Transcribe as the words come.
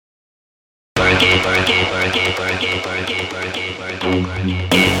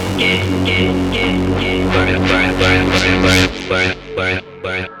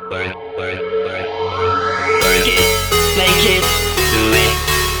Make it, do it,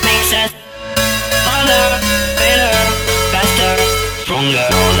 make sense. Harder, better, faster, stronger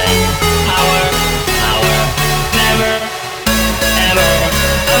than power, never, ever,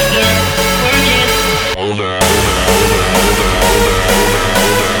 after, work it over.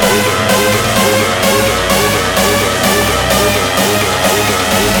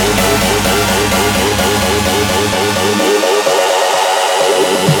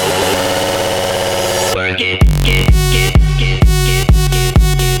 Work it, get.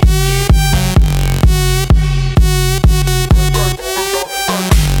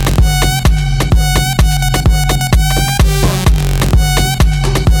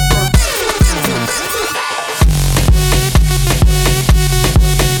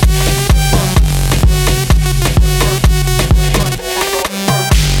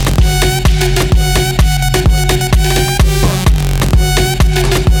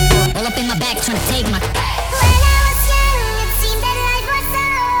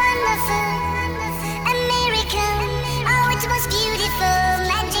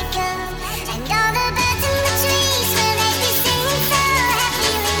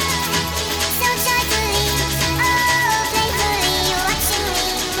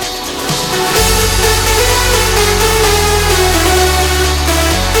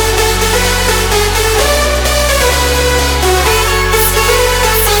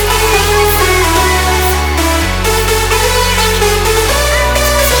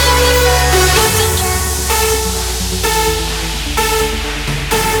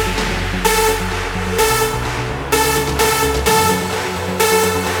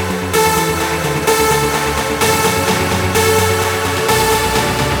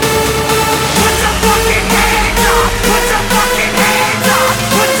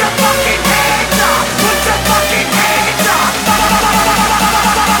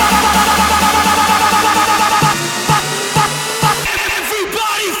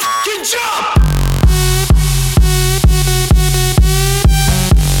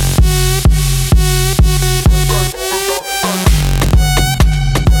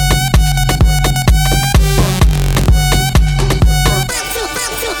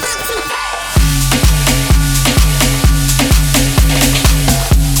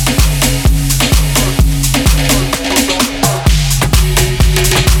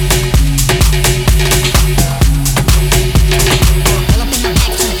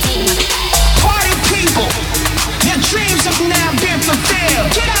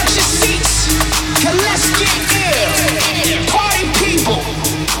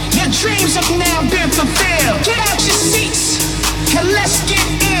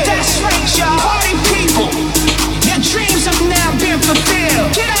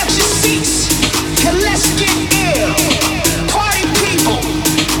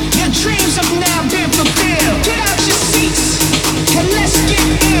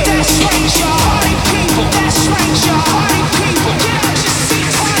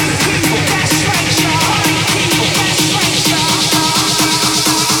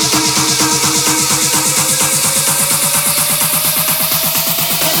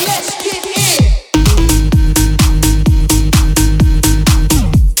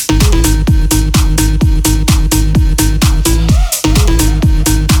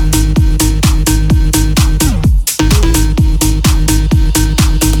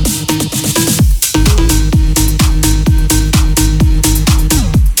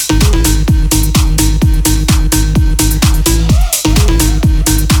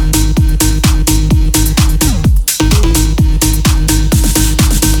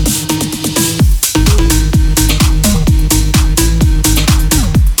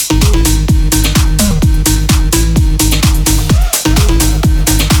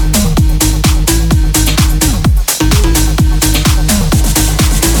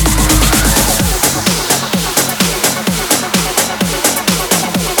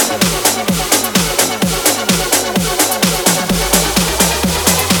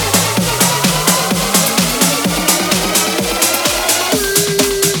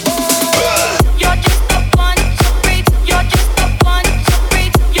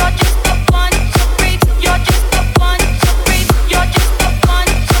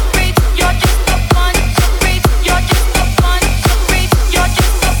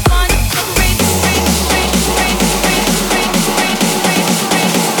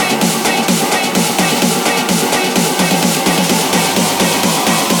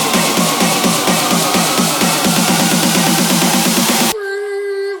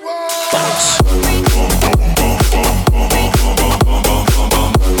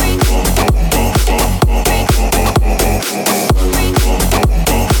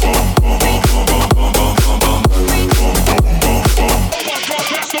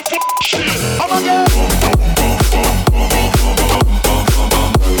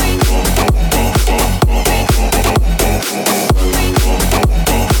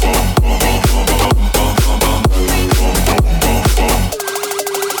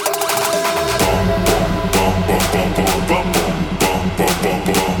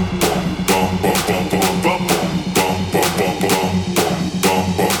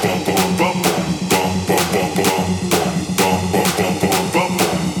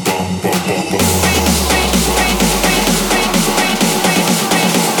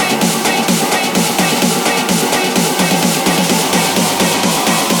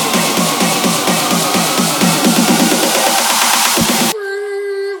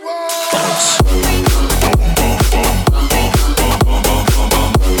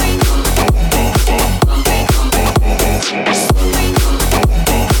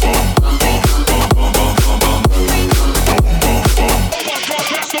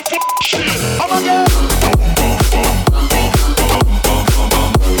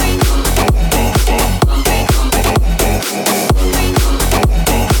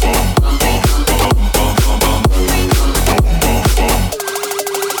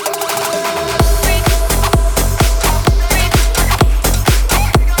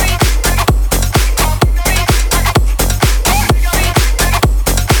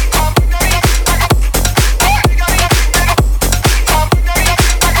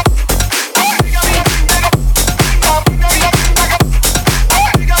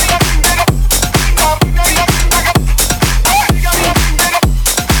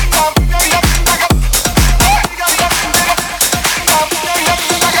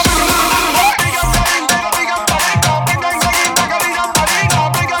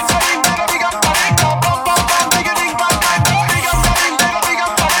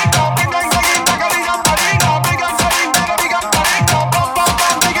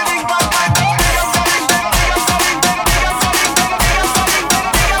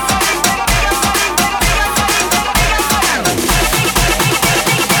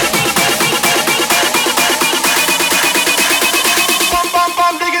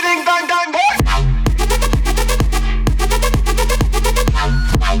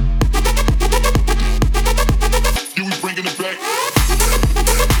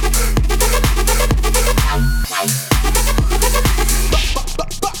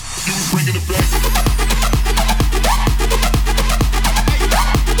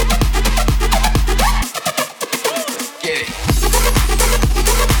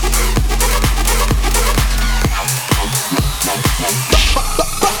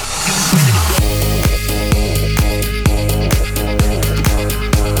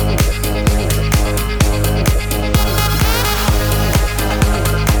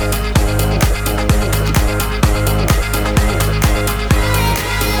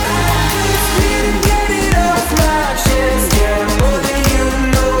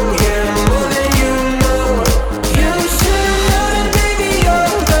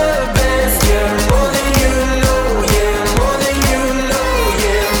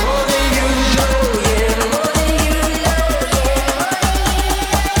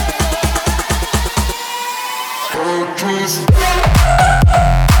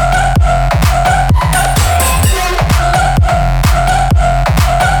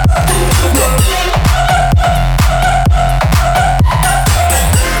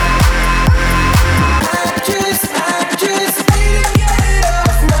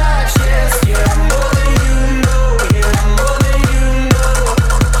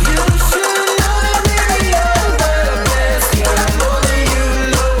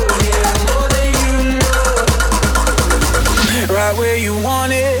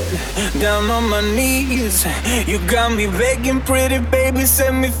 You got me begging, pretty baby,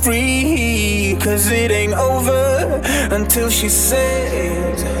 set me free. Cause it ain't over until she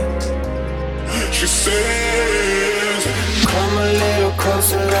says, come a little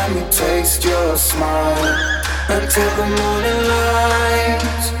closer, let me taste your smile. Until the morning light,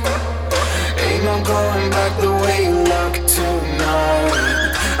 ain't no going back the way you look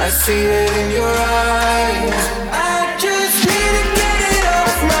tonight. I see it in your eyes. I just need to get it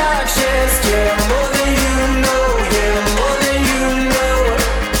off my chest, yeah, more than you know, yeah, more than you know.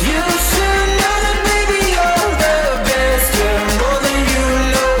 You should know that baby you're the best, yeah, more than you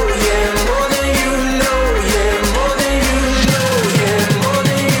know, yeah, more than you know, yeah, more than you know, yeah, more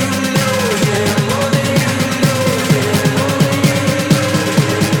than you know, yeah, more than you know, yeah, more than you know.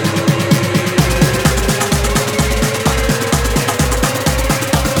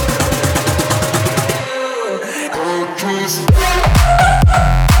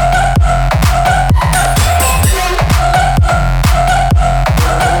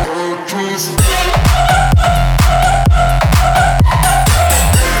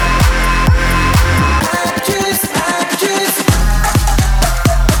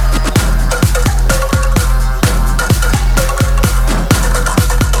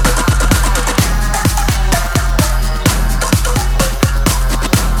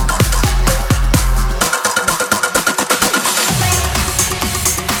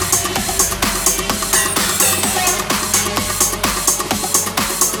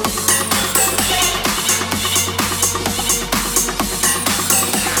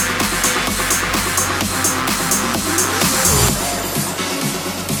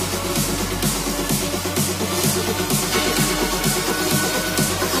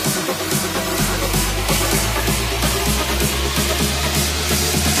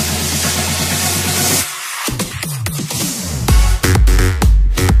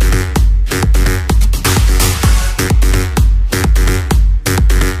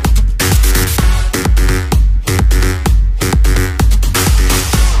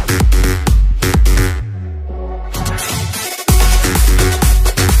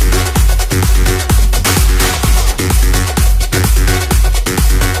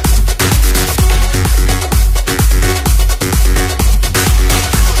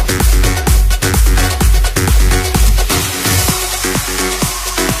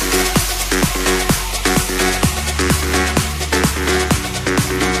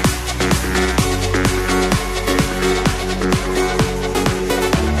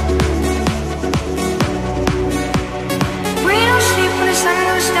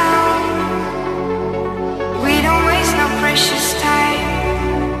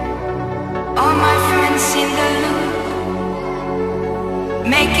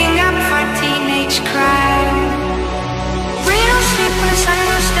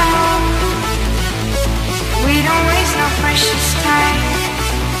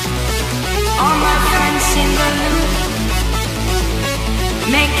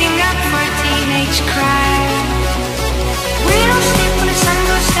 teenage cry. We don't sleep when the sun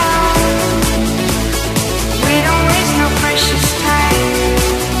goes down. We don't waste no precious time.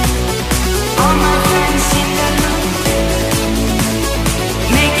 All my friends in the loop,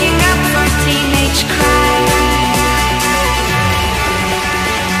 making up for teenage cry.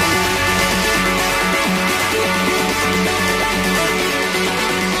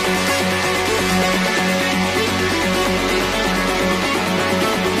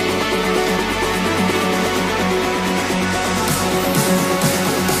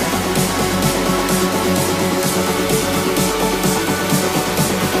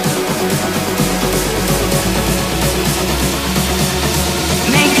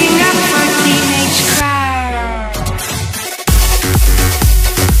 Making up for teenage cry.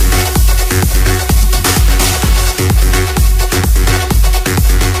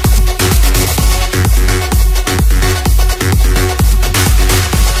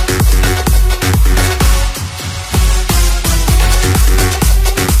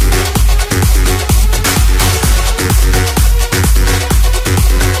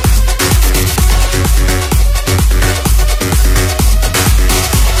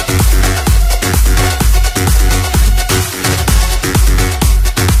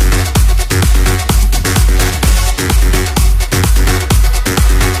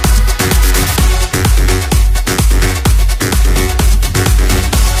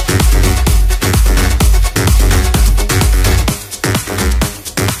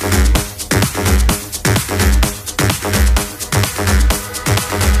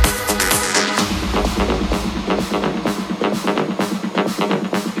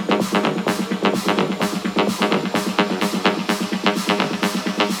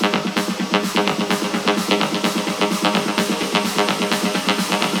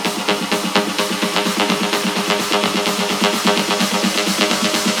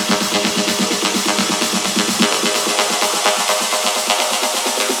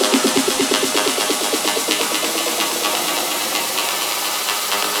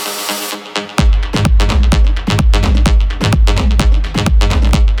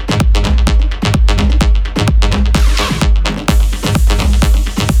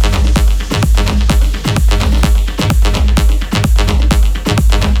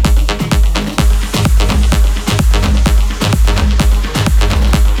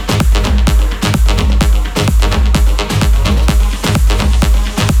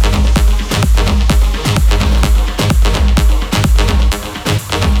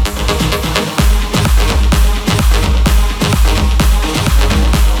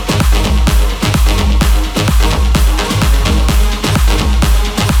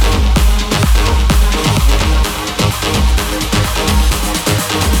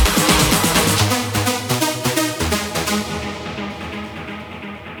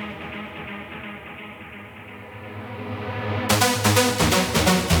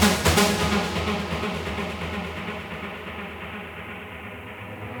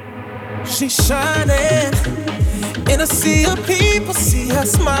 She's shining in a sea of people, see her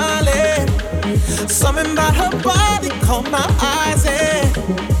smiling. Something about her body caught my eyes and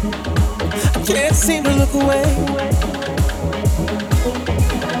I can't seem to look away.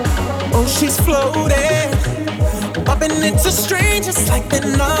 Oh, she's floating, bumping into strangers like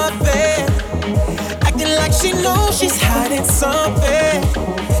they're nothing, acting like she knows she's hiding something.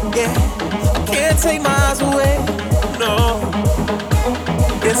 Yeah, I can't take my eyes away, no.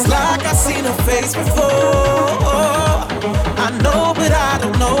 It's like I've seen her face before. I know, but I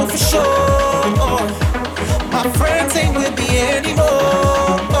don't know for sure. My friends ain't with me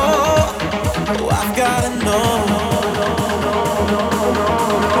anymore. Oh, I've gotta know.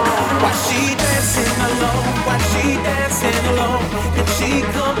 Why she dancing alone? Why she dancing alone? Did she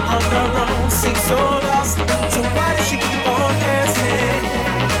come on her own? Seems so lost. So why does she keep on dancing?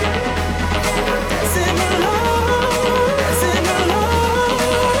 Dancing alone, dancing alone.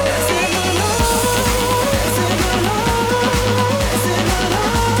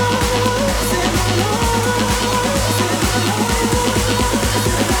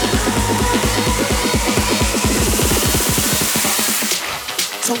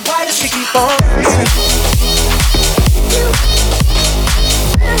 So why does she keep on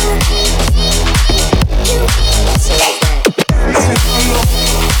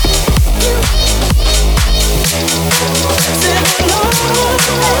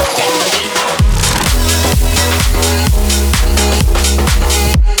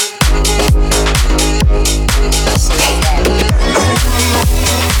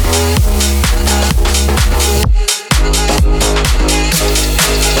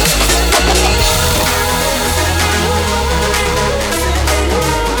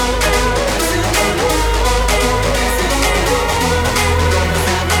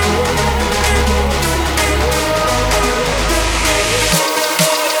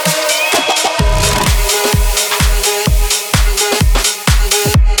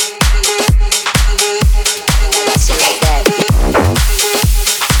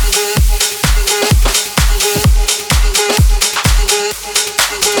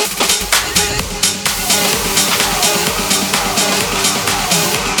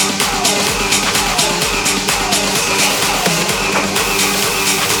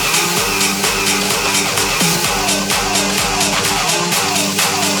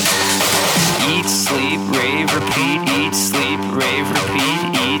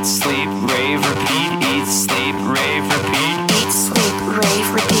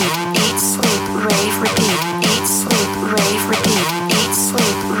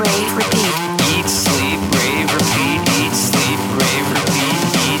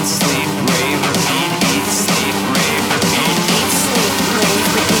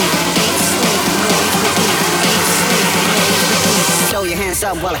hands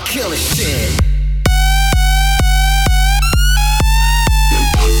up while I kill this shit.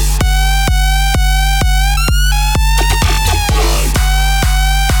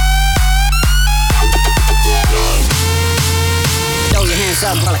 Throw your hands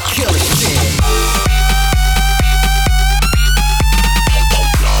up while I kill this shit.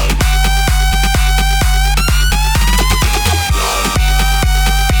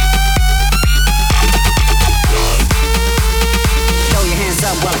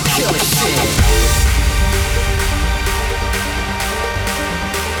 While I kill this shit.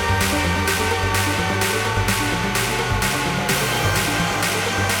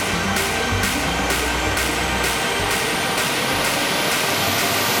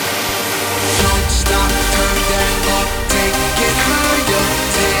 Don't stop, turn that up, take it higher.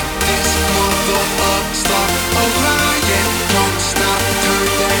 Take this mother up, start a riot. Don't stop, turn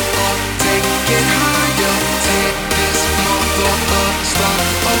that up, take it higher. Take this mother up, start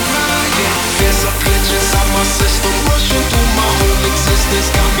a riot. There's a glitch inside my system, rushing through my whole existence.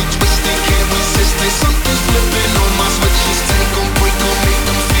 Got me twisted, can't resist it. Something's flipping on my switches. Take them, break them, make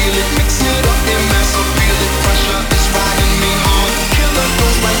them feel it. Mix it up and mass appeal it. Pressure is riding me hard. Killer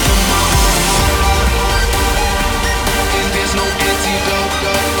goes right through my heart. And there's no antidote.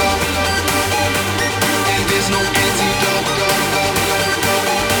 And there's no antidote.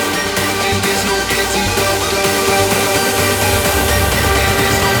 And there's no antidote.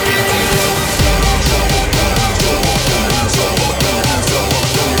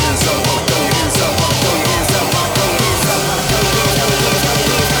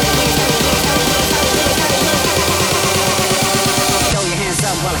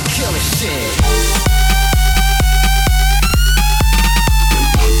 While I kill this shit.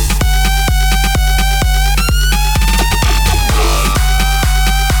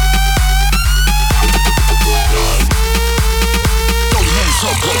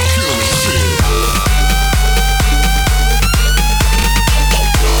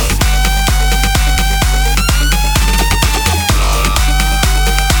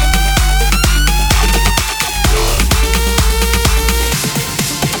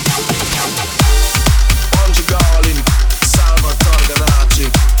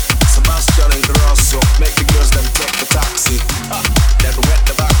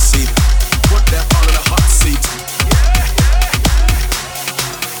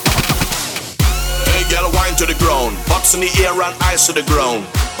 In the air and eyes to the ground.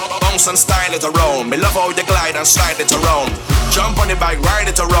 Bounce and style it around. Me love how you glide and slide it around. Jump on the bike, ride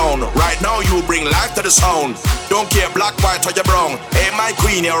it around. Right now you bring life to the sound. Don't care black, white or you brown. Hey my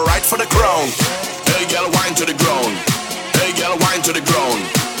queen, you're right for the crown. Hey girl, wine to the ground. Hey girl, wine to the ground.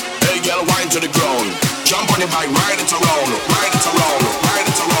 Hey girl, wine to the ground. Jump on the bike, ride it around. Ride it around.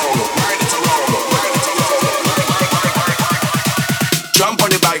 Ride it around. Ride it around. Ride it around. Jump on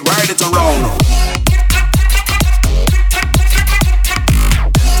the bike, ride it around.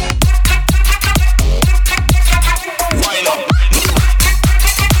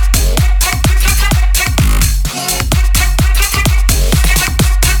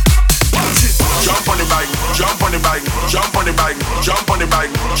 Jump on the bike, jump on the bike, jump on the bike,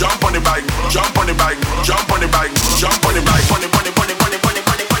 jump on the bike, jump on the bike, jump on the bike, jump on the bike, on the bunny, bunny, bunny, bunny,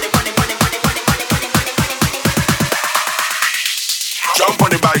 bunny, bunny, bunny, bunny, bunny, bunny, bunny, bunny, bunny. Jump on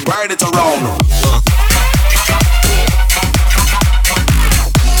the bike, ride it around.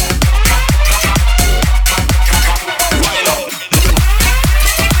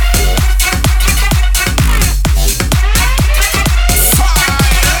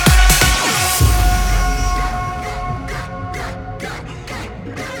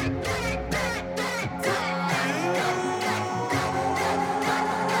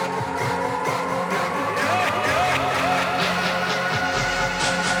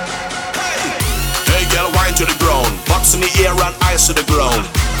 To the ground, box in the air and eyes to the ground.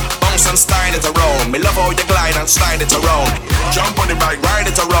 Bounce and style it around. Me love how you glide and slide it around. Jump on the bike, ride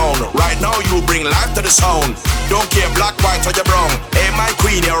it around. Right now you bring life to the sound. Don't care black, white or you brown. Hey my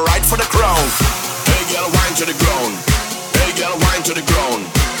queen, you're right for the crown. Hey girl, wine to the ground. Hey girl, wine to the ground.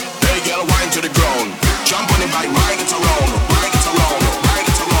 Hey girl, wine to the ground. Jump on the bike, ride it around. Ride it around. Ride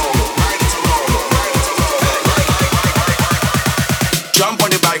it around. Ride it around. Ride it around. Jump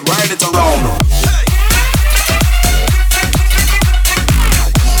on the bike, ride it around.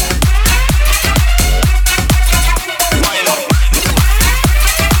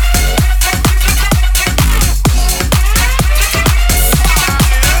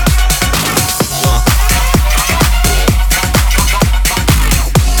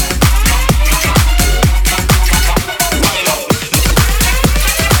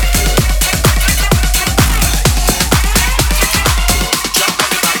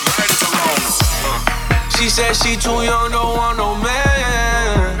 said she too young, don't want no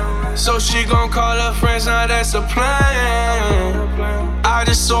man. So she gon' call her friends, now that's a plan. I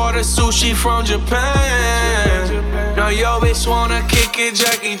just ordered sushi from Japan. Now yo bitch wanna kick it,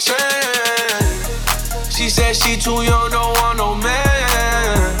 Jackie Chan. She said she too young, don't want no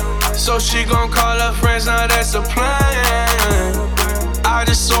man. So she gon' call her friends, now that's a plan. I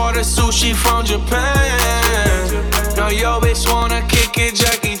just ordered sushi from Japan. Now yo bitch wanna kick it,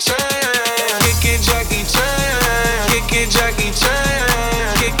 Jackie Chan. Kick it, Jackie Chan. Kick it, Jackie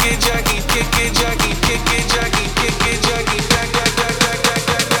Chan. Kick it, Jackie. Kick it, Jackie. Kick it, Jackie. Kick it, Jackie.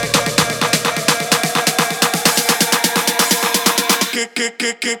 Kick it,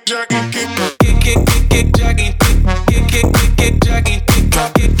 kick it, Jackie. Kick it, kick it, Jackie. Kick it, kick it, Jackie.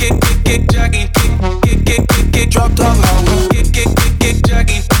 Drop it, kick it, kick Jackie. Kick it, kick it, drop top how. Kick it, kick it,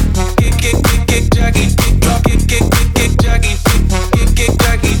 Jackie. Kick it, kick it, Jackie. Drop it, kick it, kick Jackie. Kick it,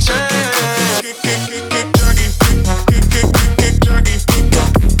 Jackie Chan. Kick it, kick it, Jackie. Kick it, kick it, Jackie.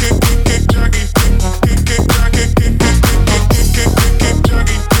 Kick it, kick it, Jackie. Kick it, Jackie.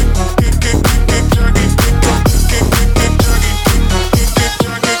 Kick it, kick it, Jackie. Kick it, kick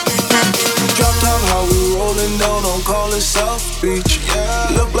it, Jackie. Drop top, how we rolling down on call it South Beach.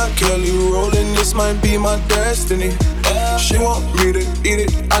 Yeah. Look like Kelly rolling, this might be my destiny. Yeah. She want me to eat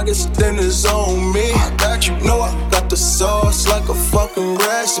it, I guess then it's on me. I got you, know I got the sauce like a fucking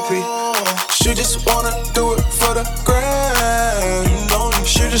recipe. She just wanna do it for the grand.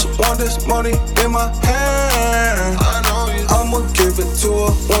 She just want this money in my hand. I'ma give it to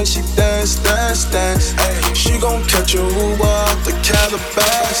her when she dance, dance, dance. Ay, she gon' catch a Uber out the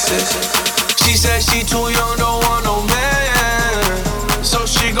Calabasas. She said she too young, don't want no man. So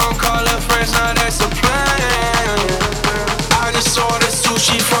she gon' call her friends, now that's a plan. I just ordered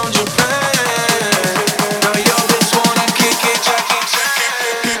sushi from Japan. Now yo bitch wanna kick it, Jackie Chan.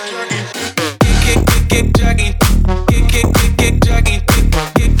 Kick it, kick it, Jackie. Kick it, kick it, Jackie.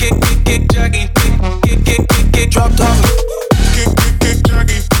 Kick it, kick it, Jackie. Kick it, kick it, drop top. Kick it, kick it,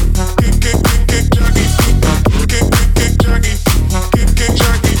 Jackie. Kick it, kick it, Jackie. Kick it, kick it, Jackie. Kick it,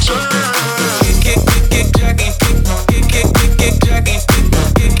 Jackie Chan. Kick it, kick it, Jackie. Kick it, kick it, Jackie.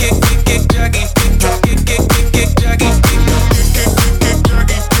 Kick it, kick it, Jackie. Drop it, kick it, kick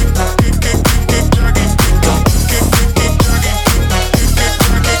Jackie. Kick it, kick it, Jackie. Kick it, kick it,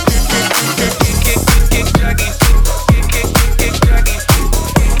 Jackie. Kick it, kick it, Jackie. Kick it, kick it, Jackie.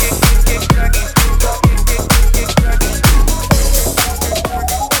 Kick it, kick it, Jackie. Kick it, kick it, Jackie.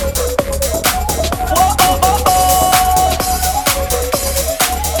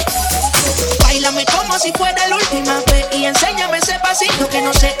 Báilame como si fuera la última vez y enséñame ese pasito que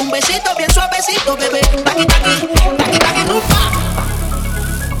no sé, un besito bien suavecito, bebé. Taqui, taqui, taqui, taqui, rumba.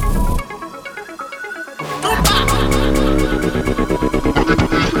 Rumba.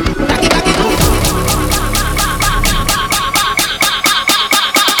 Taqui, taqui, rumba.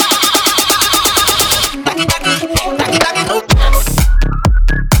 Taqui, taqui, taqui, taqui, rumba.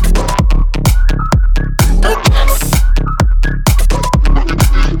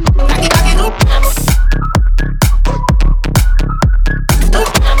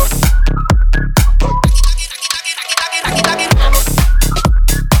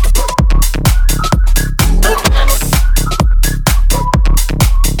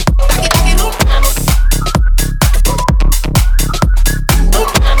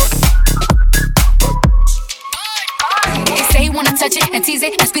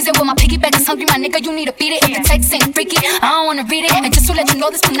 You need to beat it. If the text ain't freaky, I don't wanna read it. And just to let you know,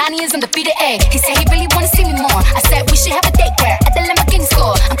 this Punani is undefeated. Ay, he said he really wanna see me more. I said we should have a date where at the Lamborghini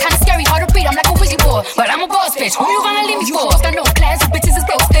store. I'm kinda scary, hard to read. I'm like a Ouija board, but I'm a boss bitch. Who you gonna leave me for? Got no class, bitches is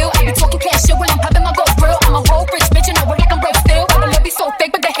broke still. I be talking cash shit when I'm popping my gold grill. I'm a whole rich bitch and I work like I'm broke still. The love be so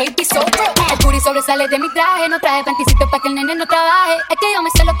fake, but the hate be so real. El booty sobresale de mi traje, no traje panticito pa' que el nene no trabaje. Es que yo me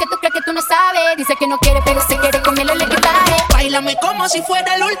sé lo que tú crees que tú no sabes. Dice que no quiere, pero se quiere comerle el equipaje. Báilame como si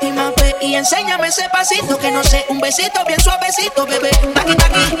fuera la última vez y enséñame ese pasito que no sé, un besito bien suavecito, bebé. Taqui,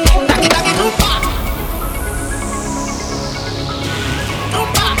 taqui, taqui, taqui, rumba.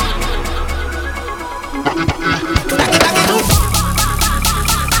 Rumba. Taqui, taqui, rumba.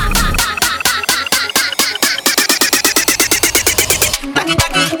 Taqui,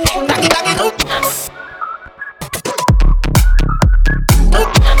 taqui, taqui, taqui, rumba.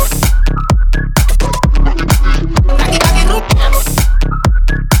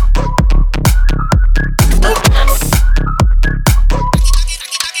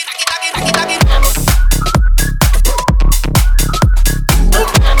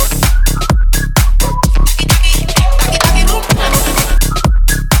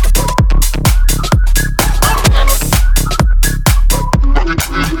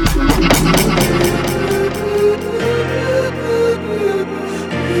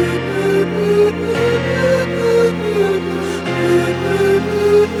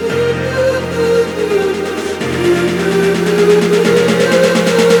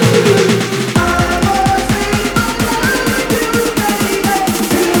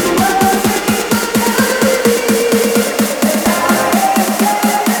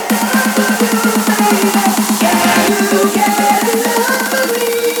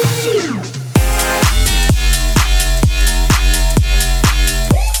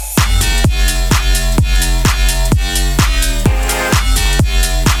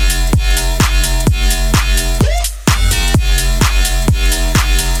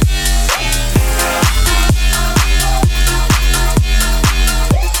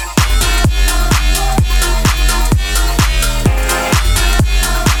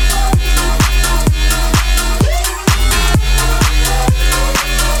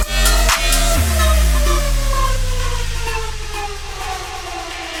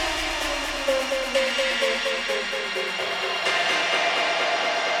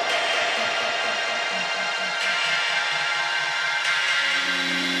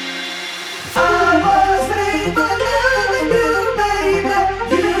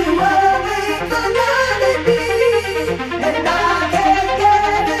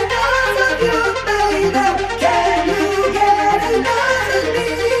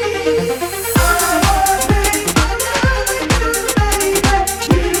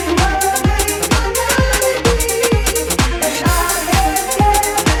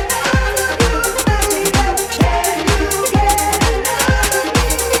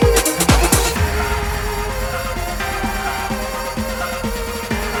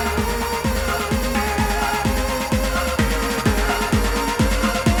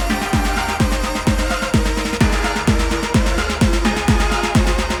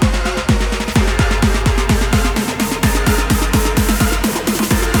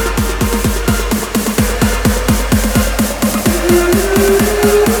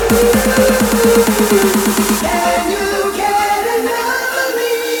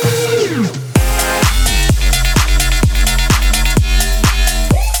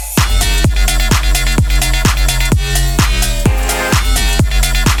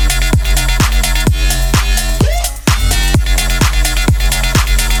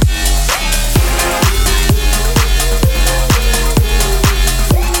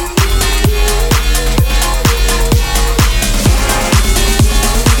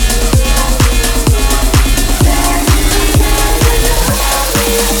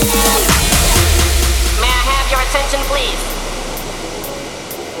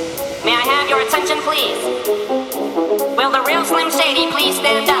 please? Will the real Slim Shady please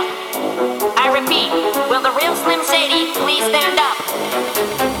stand up? I repeat, will the real Slim Shady please stand up?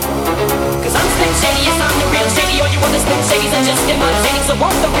 Cause I'm Slim Shady, yes I'm the real Shady. All you other Slim Shadys are just imitating. So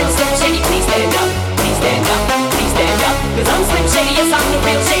won't the real Slim Shady please stand up? Please stand up, please stand up. Cause I'm Slim Shady, yes I'm the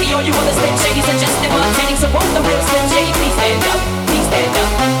real Shady. All you other Slim Shadys are just imitating. So won't the real Slim Shady please stand up? Please stand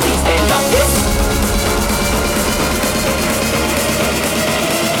up, please stand up. Yes.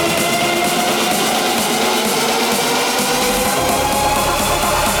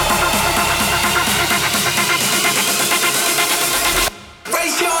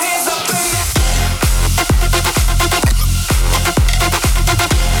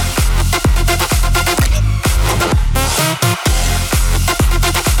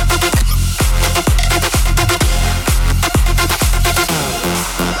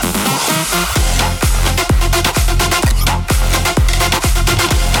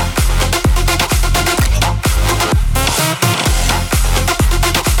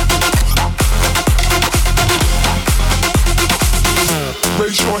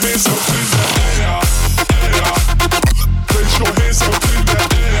 Raise your hands up.